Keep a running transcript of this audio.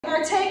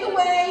Our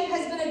takeaway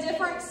has been a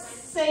different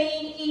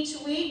saying each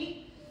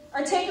week.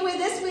 Our takeaway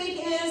this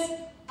week is,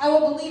 I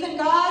will believe in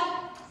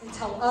God and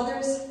tell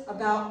others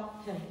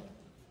about Him.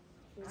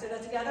 Can we say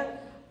that together?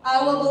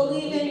 I will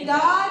believe in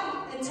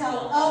God and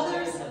tell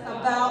others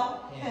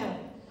about Him.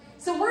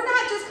 So we're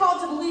not just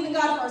called to believe in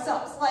God for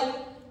ourselves. Like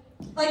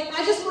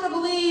I just want to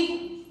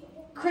believe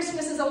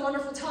Christmas is a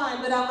wonderful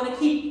time, but I want to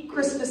keep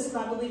Christmas,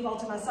 I believe, all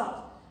to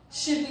myself.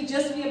 Should we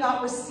just be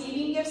about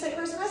receiving gifts at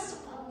Christmas?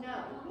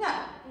 No.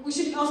 No. We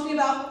should also be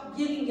about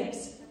giving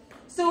gifts.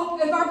 So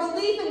if our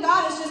belief in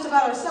God is just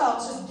about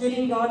ourselves, just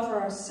getting God for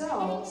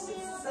ourselves,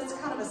 that's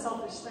kind of a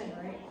selfish thing,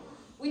 right?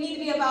 We need to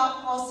be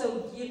about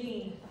also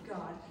giving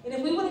God. And if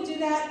we want to do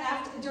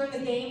that during the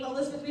game,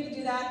 Elizabeth, we can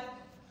do that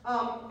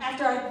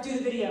after I do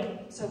the video.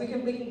 So we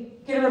can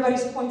get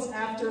everybody's points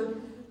after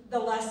the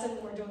lesson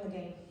when we're doing the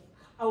game.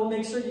 I will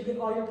make sure you get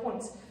all your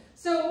points.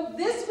 So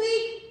this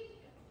week,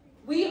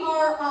 we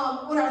are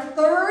on our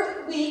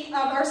third week of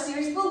our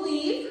series,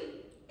 Believe.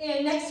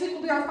 And next week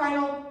will be our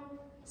final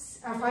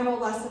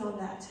lesson on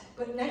that.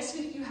 But next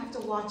week, you have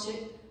to watch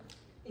it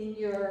in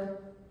your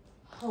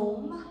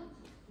home,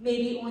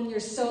 maybe on your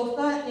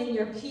sofa, in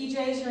your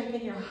PJs,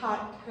 drinking your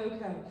hot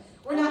cocoa.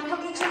 We're not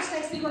coming to church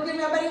next week. We're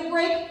giving everybody a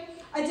break,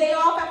 a day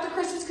off after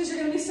Christmas, because you're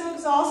going to be so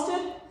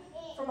exhausted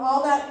from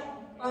all that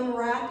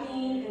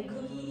unwrapping and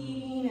cookie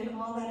eating and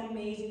all that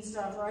amazing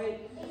stuff,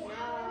 right?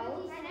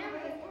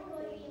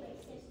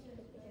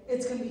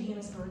 It's going to be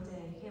Hannah's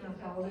birthday. Hannah,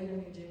 how old are you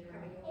going to be?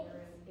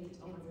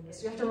 Oh my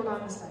goodness. You have to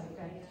remind us that,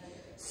 okay?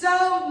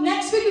 So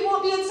next week we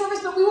won't be in service,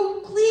 but we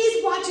will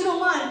please watch it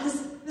online,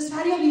 because this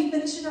Patty will be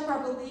finishing up our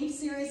Believe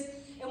series.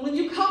 And when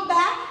you come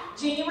back,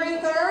 January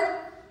 3rd,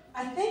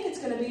 I think it's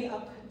going to be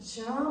a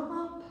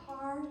pajama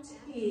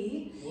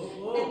party.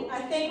 Whoa. And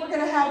I think we're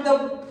going to have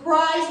the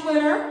prize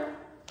winner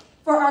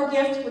for our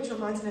gift, which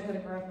reminds me I'm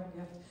going to grab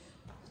my gift.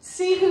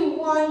 See who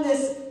won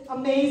this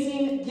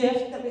amazing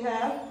gift that we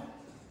have.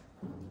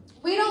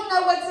 We don't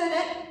know what's in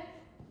it.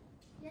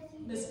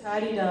 Miss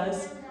Patty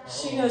does.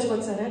 She knows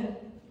what's in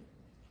it.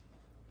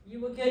 You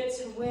will get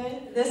to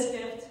win this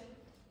gift.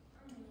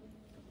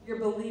 Your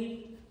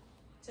Believe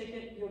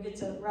ticket. You'll get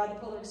to ride the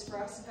Polar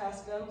Express,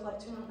 pass go,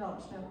 collect $200. No,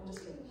 I'm just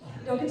kidding.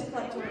 You don't get to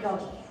collect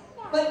 $200.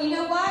 But you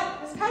know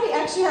what? Miss Patty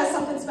actually has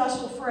something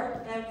special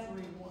for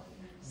everyone.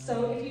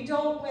 So if you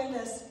don't win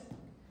this,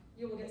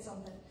 you will get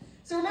something.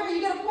 So remember,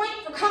 you get a point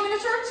for coming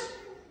to church.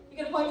 You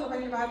get a point for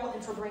bringing your Bible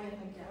and for bringing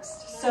a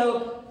guest.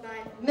 So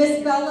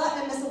Miss Bella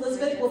and Miss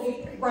Elizabeth will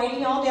be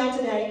writing y'all down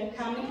today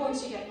how many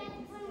points you get.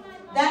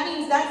 That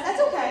means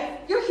that's okay.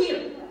 You're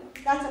here.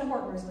 That's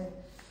important, Rosalie.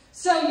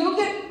 So you'll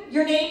get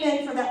your name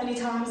in for that many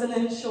times, and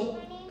then she'll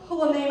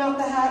pull a name out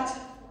the hat.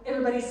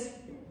 Everybody's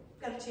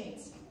got a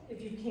chance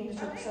if you came to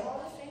church. Are they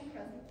all the same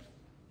present?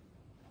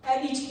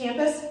 At each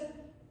campus?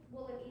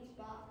 Well, in each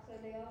box,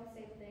 are they all the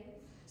same thing?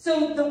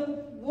 So the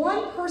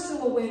one person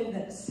will win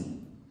this.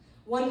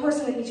 One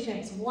person at each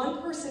campus.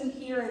 One person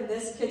here in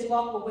this Kids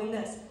Walk will win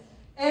this.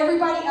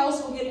 Everybody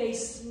else will get a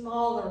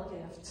smaller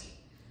gift,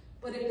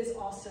 but it is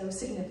also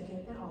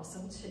significant and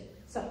awesome too.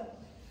 So,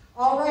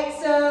 all right,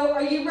 so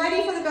are you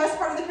ready for the best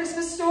part of the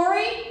Christmas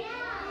story?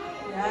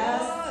 Yeah.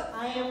 Yes,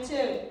 I am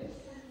too.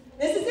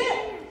 This is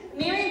it.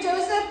 Mary and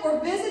Joseph were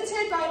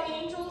visited by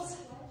angels,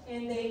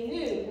 and they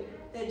knew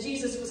that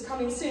Jesus was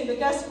coming soon. But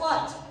guess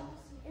what?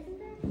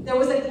 There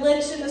was a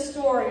glitch in the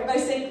story. Everybody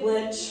say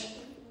glitch.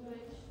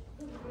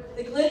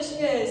 The glitch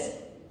is,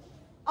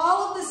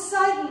 all of a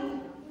sudden,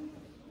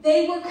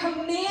 they were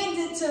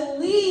commanded to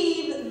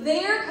leave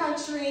their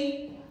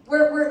country,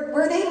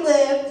 where they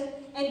lived,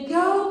 and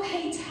go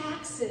pay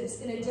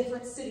taxes in a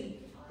different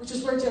city, which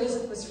is where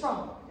Joseph was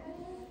from.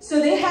 So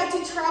they had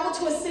to travel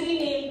to a city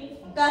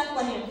named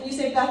Bethlehem. Can you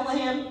say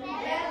Bethlehem?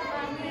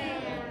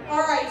 Bethlehem.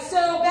 All right,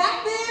 so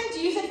back then, do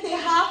you think they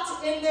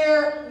hopped in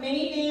their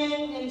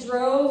minivan and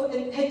drove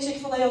and had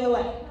Chick-fil-A on the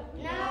way?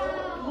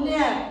 No.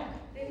 No.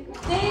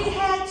 They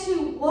had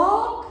to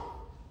walk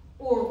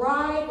or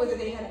ride, whether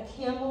they had a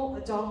camel,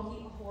 a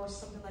donkey, a horse,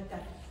 something like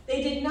that.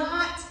 They did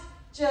not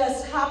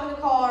just hop in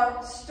a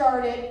car,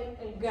 start it,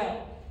 and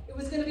go. It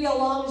was going to be a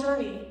long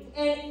journey.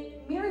 And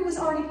Mary was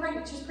already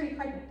pregnant. She was pretty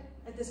pregnant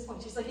at this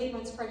point. She's like 8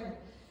 months pregnant.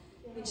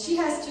 And she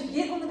has to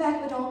get on the back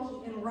of a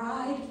donkey and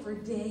ride for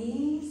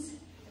days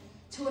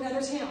to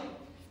another town.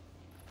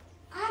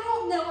 I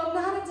don't know. I'm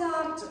not a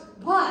doctor.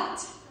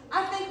 But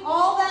I think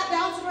all that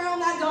bouncing around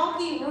that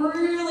donkey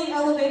really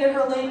elevated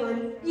her labor.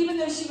 And even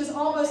though she was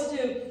almost due,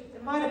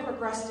 it might have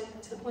progressed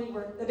it to the point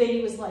where the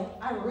baby was like,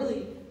 I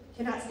really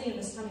cannot stay in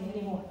this tummy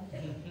anymore.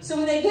 So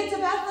when they get to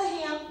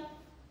Bethlehem,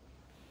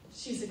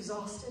 she's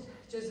exhausted.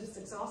 Joseph's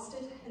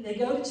exhausted. And they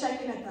go to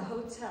check in at the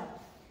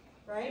hotel,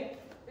 right?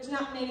 There's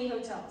not many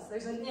hotels.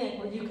 There's an inn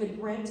where you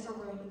could rent a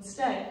room and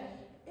stay.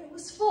 It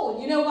was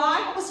full. You know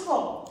why it was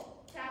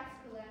full? Tax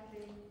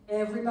collecting.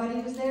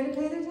 Everybody was there to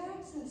pay their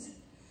taxes.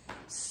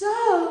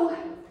 So,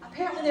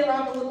 apparently they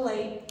arrived a little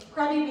late.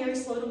 Crabby Mary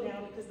slowed them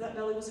down because that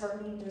belly was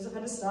hurting. Joseph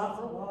had to stop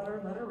for water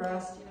and let her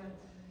rest, you know.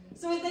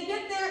 So as they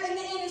get there, and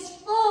the inn is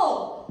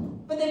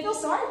full. But they feel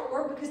sorry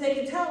for her because they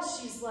can tell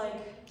she's like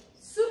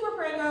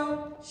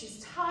tomorrow. She's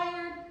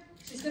tired.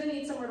 She's going to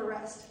need somewhere to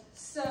rest.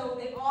 So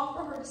they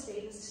offer her to stay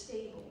in the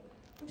stable,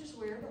 which is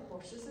where the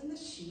horses and the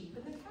sheep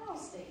and the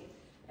cows stayed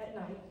at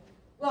night.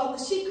 Well,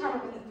 the sheep kind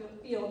of in the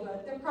field,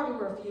 but there probably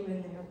were a few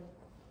in there.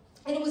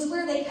 And it was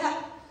where they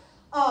kept,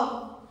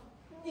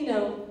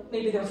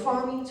 maybe their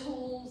farming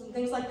tools and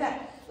things like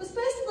that. It was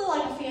basically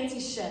like a fancy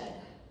shed.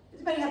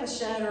 Everybody have a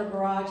shed or a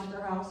garage at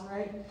their house,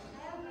 right?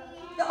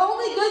 The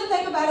only good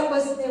thing about it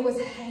was there was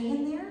hay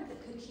in there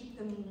that could keep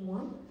them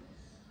warm.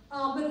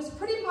 But it was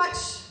pretty much,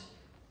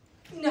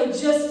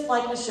 just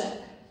like a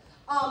shed.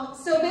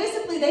 So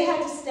basically they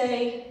had to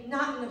stay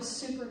not in a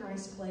super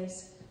nice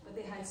place, but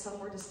they had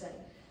somewhere to stay.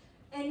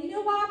 And you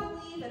know why I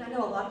believe, and I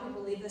know a lot of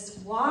people believe this,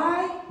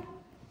 why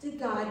did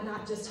God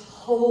not just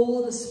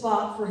hold a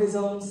spot for his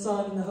own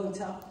son in the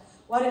hotel?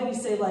 Why did he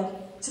say,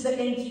 to the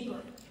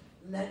innkeeper,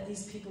 let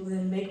these people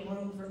then make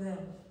room for them?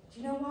 Do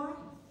you know why?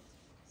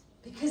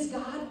 Because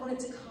God wanted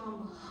to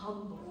come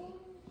humbly.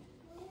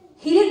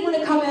 He didn't want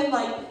to come in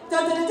like,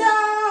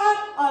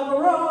 da-da-da-da, I've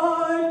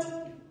arrived.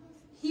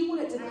 He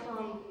wanted to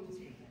come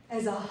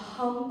as a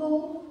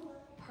humble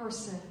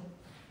person,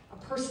 a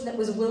person that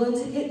was willing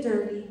to get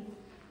dirty,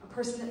 a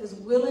person that was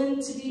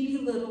willing to be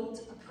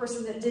belittled, a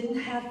person that didn't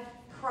have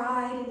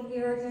pride and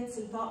arrogance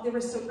and thought they were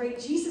so great.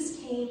 Jesus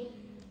came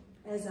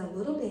as a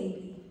little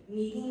baby,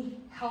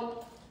 needing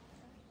help,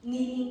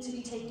 needing to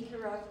be taken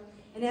care of.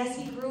 And as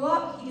he grew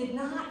up, he did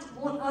not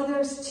want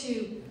others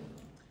to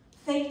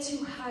think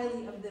too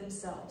highly of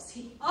themselves.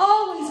 He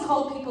always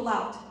called people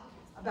out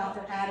about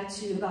their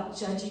attitude, about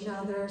judging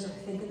others or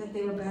thinking that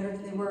they were better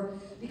than they were,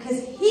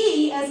 because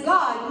he, as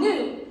God,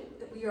 knew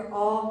that we are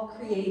all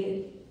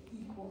created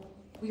equal.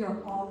 We are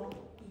all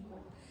equal.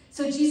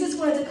 So Jesus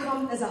wanted to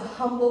come as a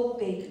humble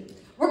baby.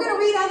 We're going to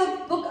read out of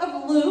the book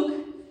of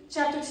Luke,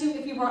 chapter 2.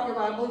 If you brought your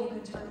Bible, you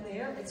can turn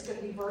there. It's going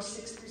to be verse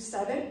 6 through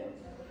 7.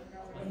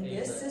 And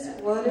this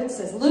is what it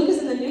says. Luke is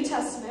in the New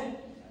Testament,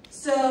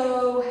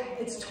 so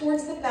it's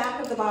towards the back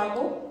of the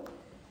Bible.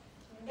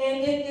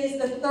 And it is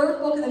the third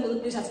book in the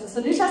New Testament.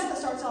 So the New Testament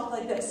starts off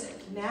like this.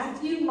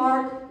 Matthew,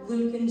 Mark,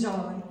 Luke, and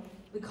John.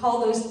 We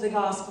call those the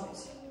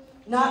Gospels.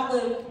 Not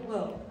Luke,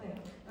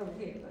 over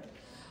here,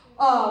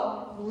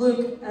 but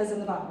Luke as in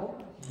the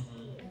Bible.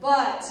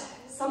 But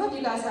some of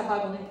you guys have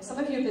Bible names. Some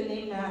of you have been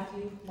named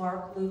Matthew,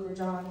 Mark, Luke, or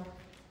John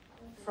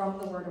from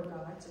the Word of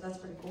God. So that's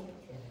pretty cool.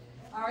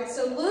 All right,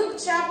 so Luke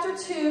chapter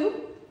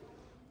 2,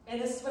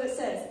 and this is what it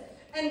says.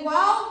 And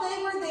while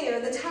they were there,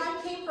 the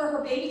time came for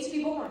her baby to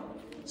be born.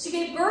 She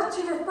gave birth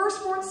to her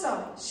firstborn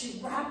son.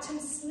 She wrapped him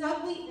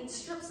snugly in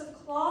strips of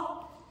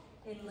cloth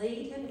and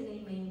laid him in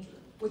a manger,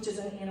 which is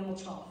an animal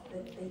trough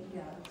that they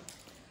eat out of,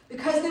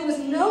 because there was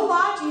no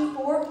lodging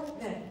for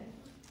them.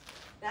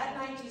 That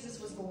night, Jesus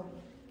was born.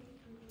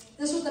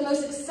 This was the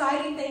most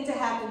exciting thing to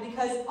happen,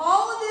 because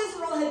all of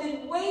Israel had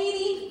been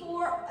waiting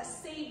for a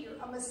Savior,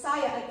 a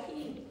Messiah, a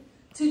King,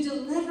 to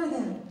deliver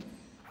them.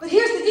 But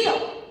here's the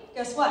deal.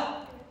 Guess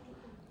what?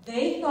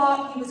 They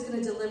thought he was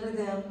going to deliver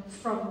them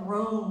from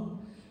Rome,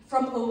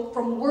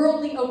 from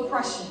worldly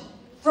oppression,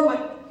 from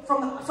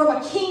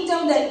a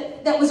kingdom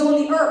that was on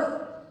the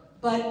earth.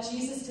 But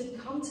Jesus didn't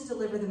come to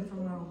deliver them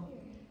from Rome.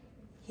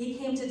 He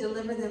came to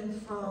deliver them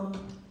from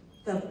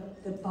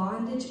the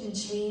bondage and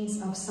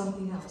chains of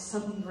something else,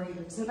 something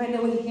greater. Does anybody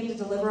know what he came to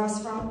deliver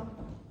us from?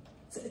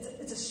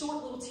 It's a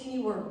short little teeny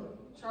word.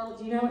 Charlotte,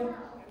 do you know it?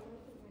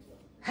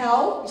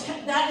 Hell.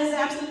 Yeah, that is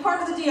absolutely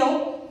part of the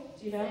deal.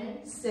 Do you know?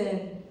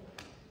 Sin.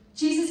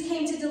 Jesus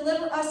came to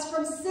deliver us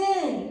from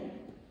sin,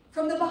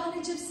 from the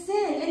bondage of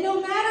sin. And no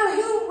matter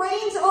who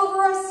reigns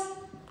over us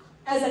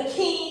as a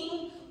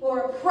king or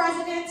a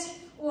president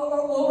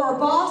or a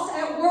boss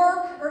at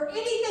work or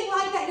anything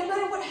like that, no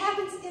matter what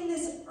happens in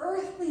this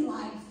earthly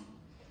life,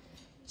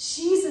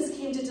 Jesus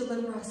came to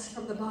deliver us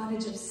from the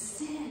bondage of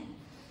sin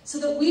so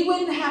that we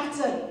wouldn't have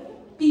to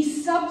be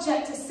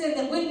subject to sin,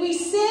 that when we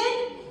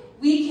sin,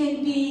 we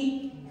can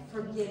be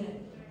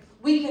forgiven.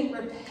 We can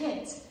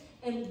repent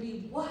and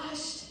be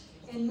washed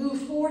and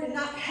move forward and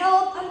not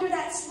held under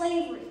that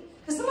slavery.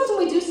 Because sometimes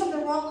when we do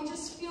something wrong, we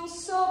just feel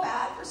so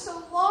bad for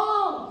so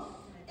long.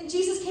 And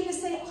Jesus came to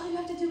say, all you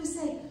have to do is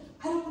say,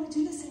 I don't want to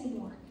do this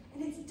anymore.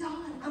 And it's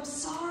done. I'm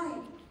sorry.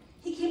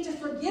 He came to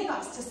forgive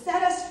us, to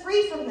set us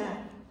free from that.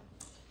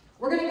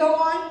 We're going to go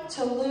on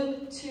to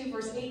Luke 2,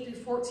 verse 8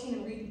 through 14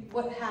 and read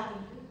what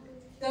happened.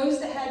 Those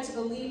that had to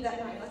believe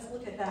that night. Let's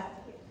look at that.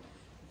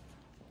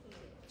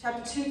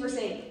 Chapter 2, verse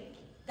 8.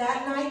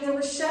 That night there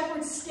were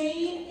shepherds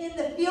staying in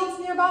the fields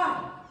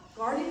nearby,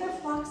 guarding their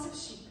flocks of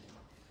sheep.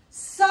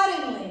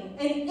 Suddenly,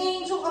 an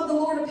angel of the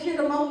Lord appeared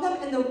among them,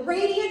 and the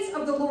radiance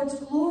of the Lord's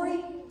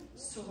glory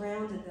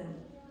surrounded them.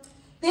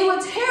 They were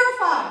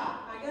terrified.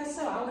 I guess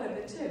so. I would have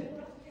been too.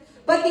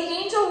 But the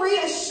angel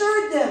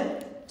reassured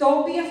them.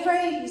 Don't be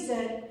afraid, he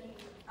said.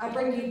 I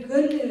bring you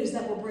good news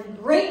that will bring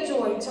great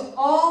joy to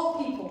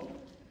all people.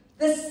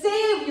 The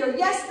Savior,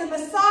 yes, the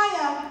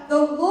Messiah,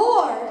 the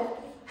Lord,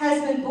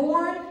 has been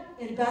born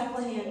in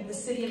Bethlehem, the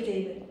city of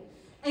David.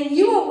 And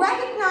you will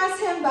recognize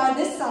him by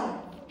this sign.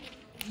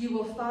 You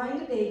will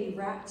find a baby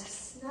wrapped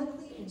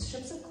snugly in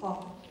strips of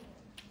cloth,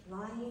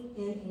 lying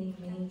in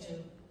a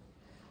manger.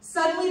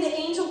 Suddenly the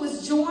angel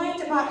was joined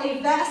by a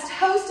vast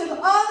host of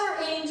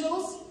other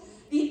angels,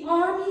 the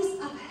armies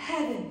of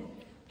heaven,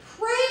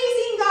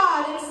 praising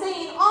God and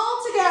saying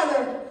all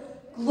together,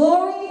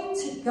 "Glory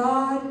to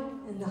God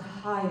in the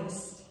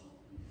highest,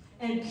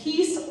 and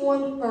peace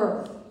on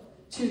earth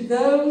to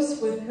those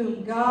with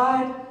whom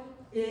God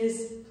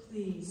is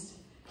pleased."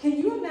 Can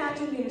you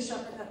imagine being a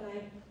shepherd that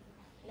night?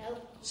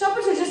 Nope.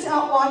 Shepherds are just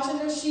out watching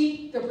their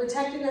sheep. They're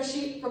protecting their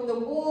sheep from the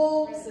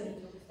wolves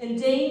and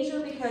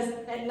danger, because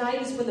at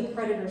night is when the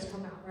predators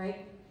come out,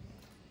 right?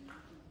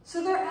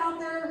 So they're out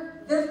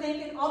there,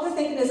 all they're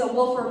thinking is a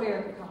wolf or a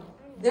bear could come.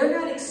 They're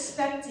not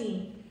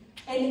expecting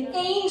an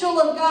angel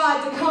of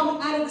God to come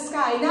out of the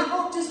sky.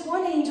 Not just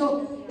one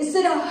angel, it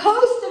said a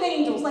host of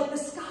angels, like the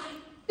sky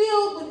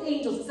filled with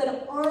angels. It said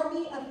an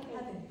army of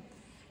heaven.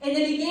 And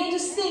they began to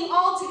sing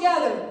all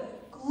together,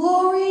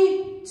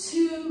 "Glory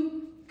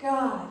to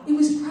God." It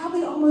was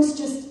probably almost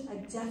just a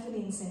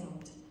deafening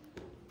sound.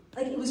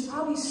 Like, it was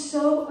probably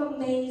so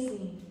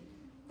amazing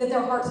that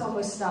their hearts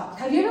almost stopped.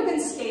 Have you ever been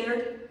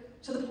scared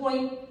to the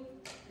point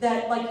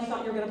that, like, you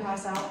thought you were going to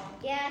pass out?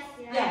 Yes.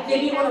 Yeah,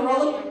 maybe on a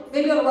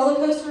roller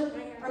coaster,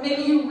 or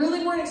maybe you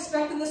really weren't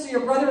expecting this, or your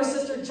brother or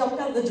sister jumped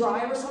out of the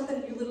dryer or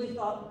something, you literally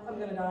thought, "I'm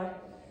going to die."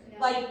 No.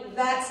 Like,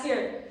 that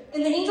scared.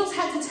 And the angels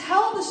had to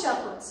tell the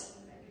shepherds,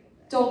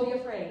 "Don't be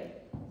afraid."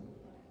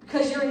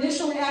 Because your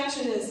initial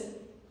reaction is,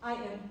 "I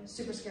am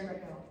super scared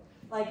right now."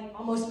 Like,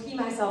 almost pee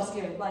myself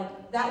scared.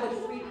 Like, that would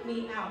freak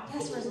me out.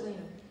 Yes,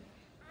 Rosalina?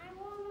 I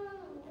went on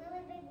a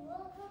really big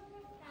roller coaster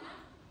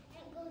fast,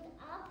 and it goes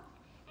up,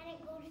 and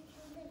it goes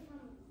tilted from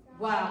the side.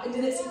 Wow.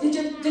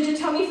 And did your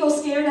tummy feel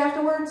scared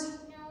afterwards?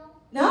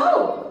 No. No?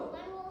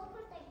 One roller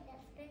coaster like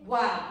this big.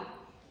 Wow.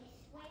 It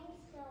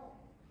swings so,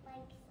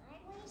 like,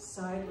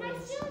 sideways. My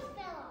Sideways. shoes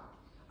fell off.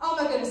 Oh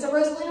my goodness. So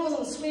Rosalina was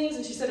on the swings,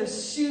 and she said her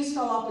shoes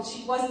fell off, but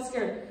she wasn't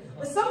scared.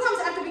 But sometimes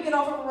after we get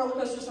off of a roller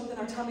coaster or something,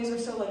 our tummies are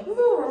so like,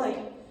 ooh, we're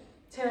like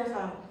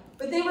terrified.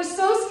 But they were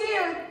so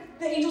scared,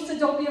 the angel said,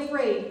 "Don't be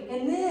afraid."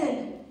 And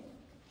then,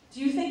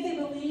 do you think they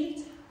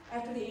believed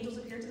after the angels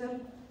appeared to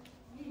them?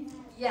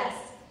 Yes.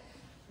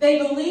 They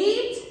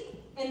believed,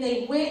 and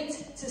they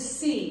went to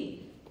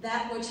see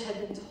that which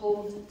had been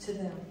told to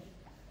them.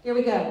 Here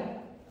we go.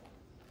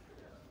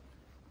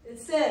 It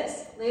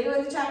says, later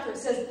in the chapter, it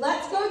says,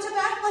 "Let's go to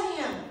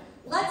Bethlehem.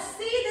 Let's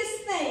see this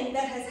thing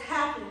that has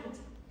happened,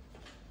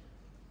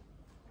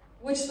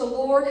 which the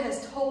Lord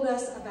has told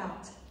us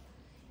about."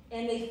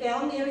 And they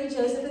found Mary,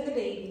 Joseph, and the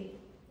baby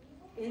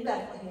in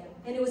Bethlehem.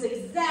 And it was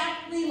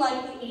exactly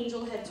like the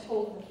angel had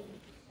told them.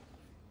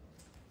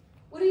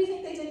 What do you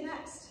think they did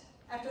next?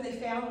 After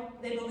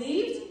they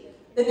believed,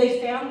 that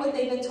they found what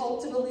they'd been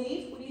told to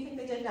believe, what do you think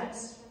they did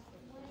next?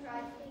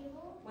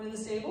 Went in the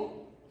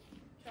stable?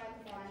 Tried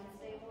to find the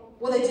stable.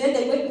 Well, they did.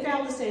 They went and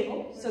found the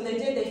stable. So they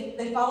did.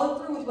 They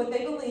followed through with what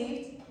they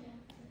believed.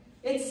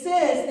 It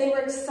says they were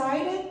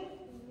excited.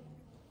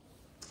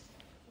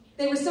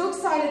 They were so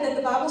excited that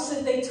the Bible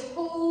said they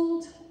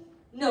told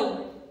no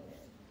one.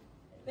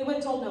 They went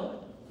and told no one.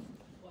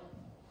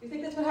 You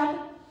think that's what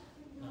happened?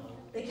 No.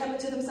 They kept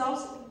it to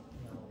themselves?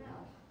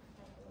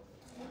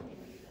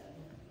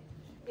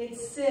 It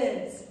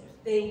says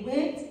they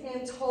went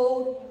and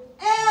told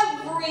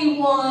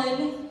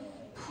everyone,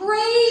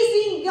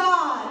 praising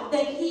God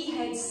that He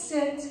had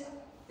sent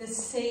the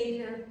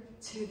Savior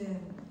to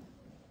them.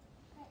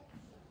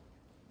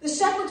 The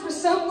shepherds were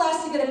so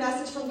blessed to get a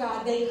message from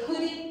God, they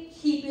couldn't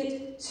keep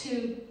it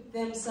to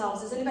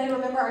themselves. Does anybody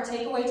remember our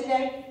takeaway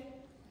today?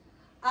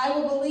 I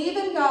will believe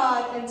in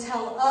God and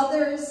tell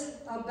others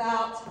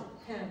about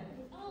Him.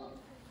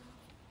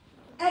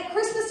 At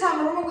Christmas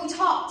time, remember we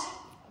talked.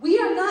 We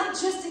are not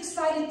just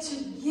excited to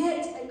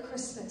get at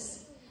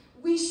Christmas.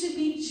 We should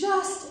be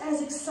just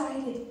as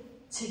excited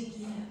to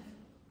give.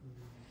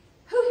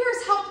 Who here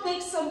has helped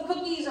make some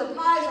cookies or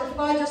pies or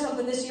fudge or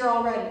something this year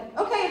already?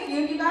 Okay, a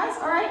few of you guys,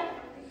 all right?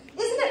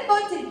 Isn't it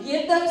fun to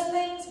give those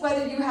things,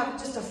 whether you have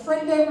just a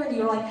friend over and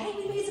you're like, "Hey,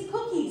 we made some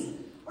cookies."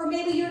 Or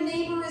maybe your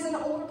neighbor is an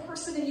older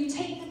person and you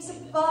take them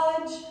some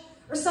fudge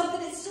or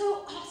something. It's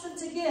so awesome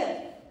to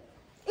give.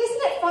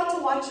 Isn't it fun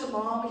to watch your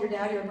mom or your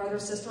dad or your brother or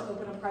sister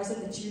open a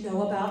present that you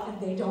know about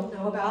and they don't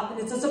know about, and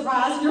it's a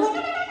surprise, and you're like, "Oh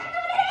my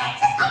God,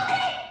 just open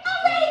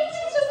it,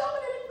 she's just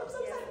opening it." I'm so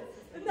excited.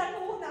 Isn't that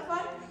cool? Isn't that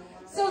fun?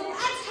 So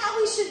that's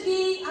how we should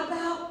be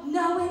about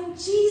knowing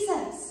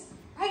Jesus.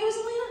 Right,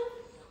 Rosalina?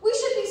 We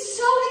should be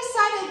so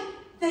excited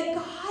that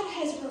God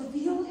has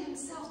revealed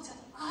Himself to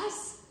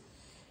us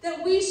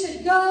that we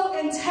should go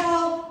and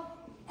tell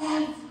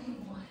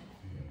everyone.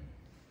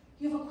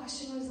 You have a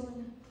question, Rosalina?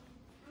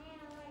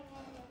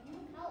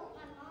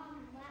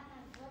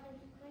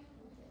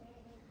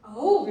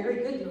 Oh, very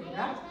good. You're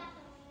right.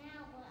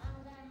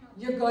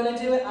 You're going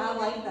to do it. I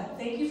like that.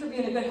 Thank you for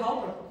being a good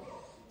helper.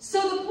 So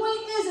the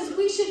point is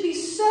we should be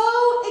so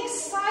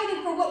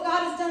excited for what God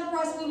has done for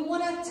us, we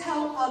want to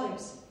tell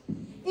others.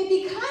 It'd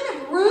be kind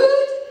of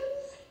rude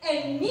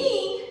and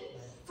mean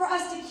for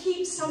us to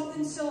keep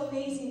something so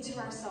amazing to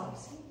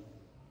ourselves.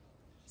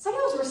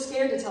 Sometimes we're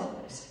scared to tell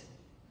others.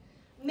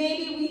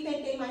 Maybe we think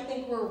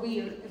we're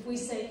weird if we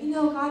say, you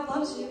know, God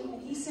loves you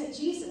and he sent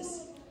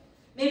Jesus.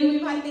 Maybe we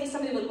might think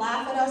somebody would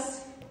laugh at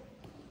us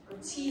or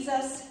tease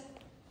us.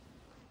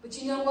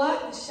 But you know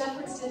what? The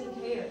shepherds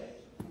didn't care.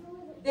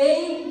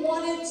 They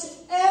wanted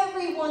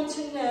everyone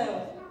to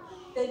know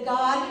that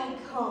God had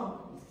come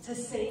to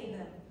save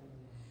them.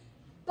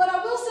 But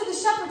I will say the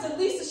shepherds, at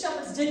least the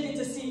shepherds did get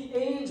to see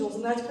angels,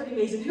 and that's pretty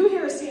amazing. Who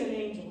here has seen an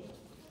angel?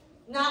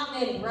 Not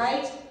many,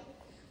 right?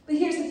 But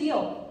here's the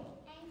deal.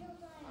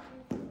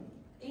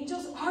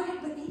 Angels are,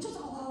 but angels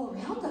are all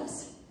around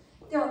us.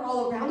 They're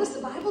all around us.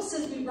 The Bible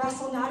says we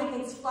wrestle not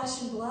against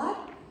flesh and blood,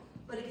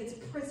 but against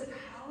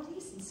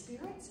principalities and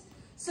spirits.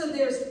 So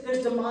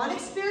there's demonic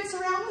spirits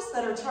around us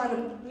that are trying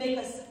to make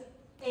us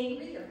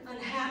angry or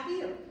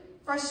unhappy or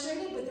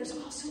frustrated, but there's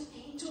also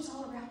angels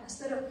all around us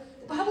that are,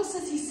 the Bible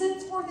says he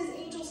sends forth his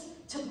angels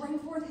to bring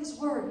forth his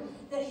word,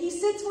 that he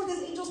sends forth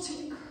his angels to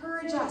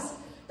encourage us.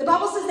 The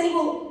Bible says they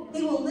will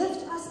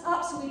lift us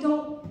up so we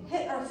don't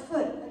hit our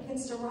foot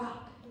against a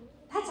rock.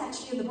 That's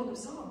actually in the book of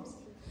Psalms.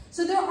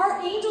 So there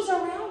are angels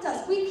around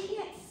us. We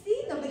can't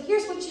see them, but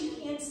here's what you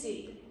can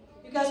see.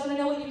 You guys want to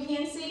know what you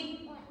can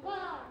see?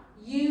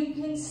 You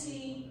can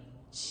see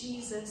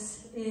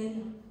Jesus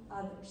in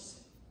others.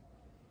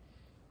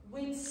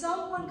 When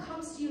someone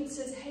comes to you and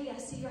says, hey, I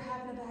see you're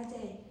having a bad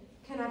day.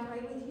 Can I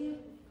pray with you?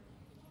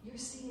 You're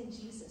seeing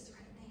Jesus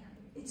right there.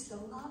 It's the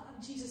love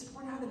of Jesus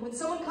pouring out of them. When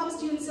someone comes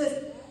to you and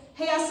says,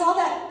 hey, I saw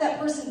that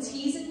person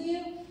teasing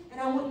you, and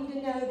I want you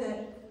to know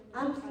that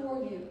I'm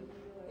for you,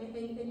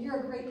 and you're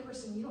a great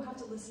person. You don't have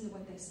to listen to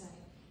what they say.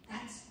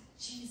 That's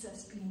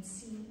Jesus being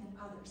seen in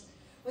others.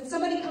 When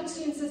somebody comes to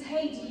you and says,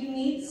 hey, do you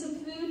need some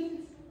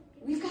food?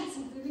 We've got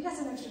some food. We've got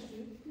some extra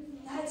food.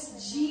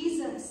 That's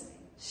Jesus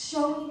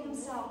showing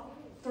himself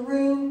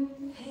through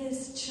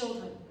his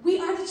children. We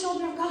are the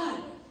children of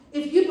God.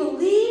 If you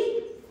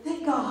believe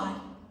that God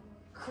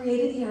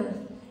created the earth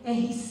and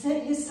he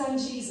sent his son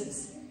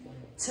Jesus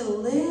to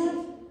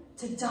live,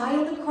 to die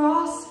on the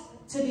cross,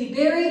 to be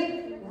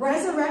buried,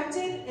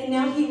 resurrected, and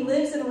now he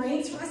lives and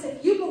reigns for us,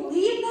 if you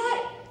believe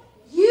that,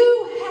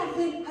 you have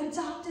been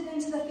adopted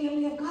into the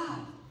family of God.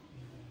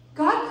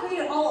 God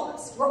created all of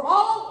us. We're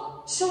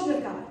all children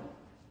of God.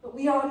 But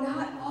we are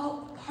not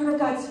all part of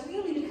God's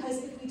family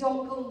because if we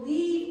don't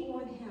believe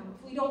on him,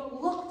 if we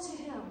don't look to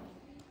him,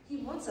 he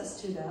wants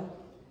us to, though.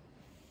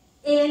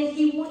 And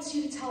he wants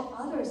you to tell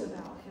others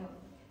about him.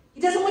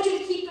 He doesn't want you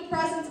to keep the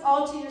presents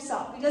all to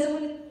yourself. He doesn't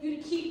want you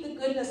to keep the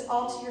goodness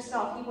all to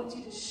yourself. He wants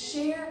you to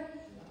share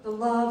the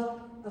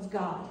love of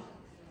God.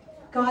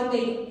 God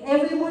made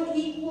everyone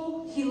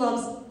equal. He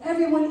loves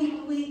everyone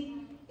equally.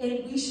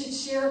 And we should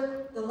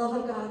share the love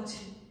of God to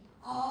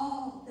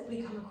all that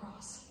we come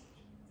across.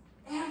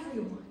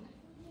 Everyone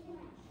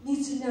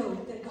needs to know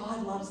that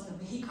God loves them.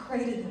 He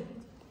created them.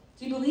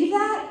 Do you believe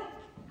that?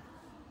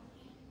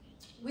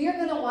 We are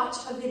going to watch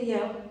a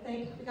video. I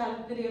think we got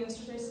a video,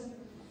 Mr. Jason.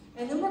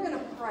 And then we're going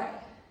to pray.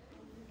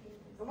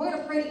 And we're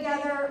going to pray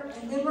together.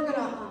 And then we're going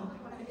to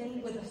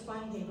end with a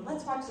fun game. But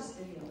let's watch this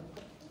video.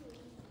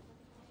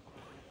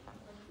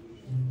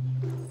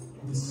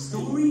 The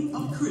story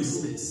of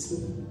Christmas,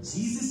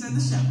 Jesus and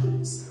the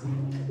Shepherds.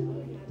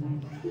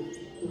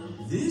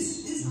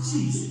 This is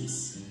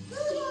Jesus.